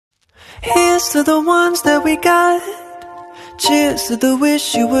Here's to the ones that we got. Cheers to the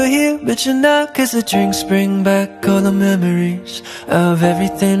wish you were here, but you're not. 'Cause the drinks bring back all the memories of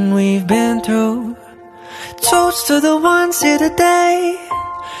everything we've been through. Toast to the ones here today.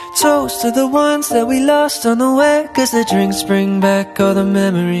 Toast to the ones that we lost on the way. 'Cause the drinks bring back all the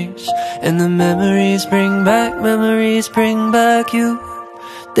memories, and the memories bring back you.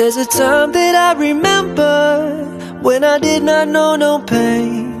 There's a time that I remember when I did not know no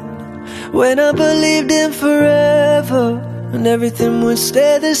pain, when I believed in forever and everything would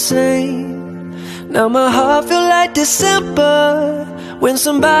stay the same. Now my heart feel like December when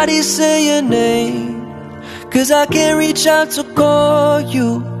somebody say your name. 'Cause I can't reach out to call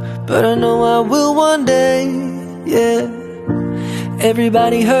you, but I know I will one day, yeah.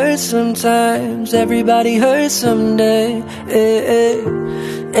 Everybody hurts sometimes, everybody hurts someday,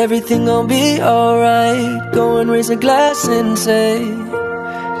 Everything gon' be alright. Go and raise a glass and say,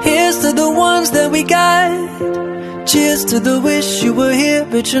 here's to the ones that we got. Cheers to the wish you were here,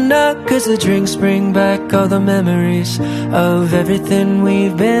 but you're not. 'Cause the drinks bring back all the memories of everything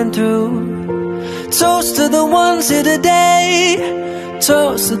we've been through. Toast to the ones here today.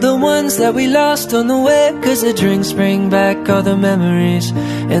 Toast to the ones that we lost on the way. 'Cause the drinks bring back all the memories,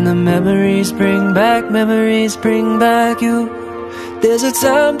 and the memories bring back you. There's a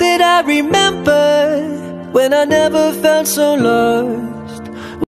time that I remember when I never felt so lost,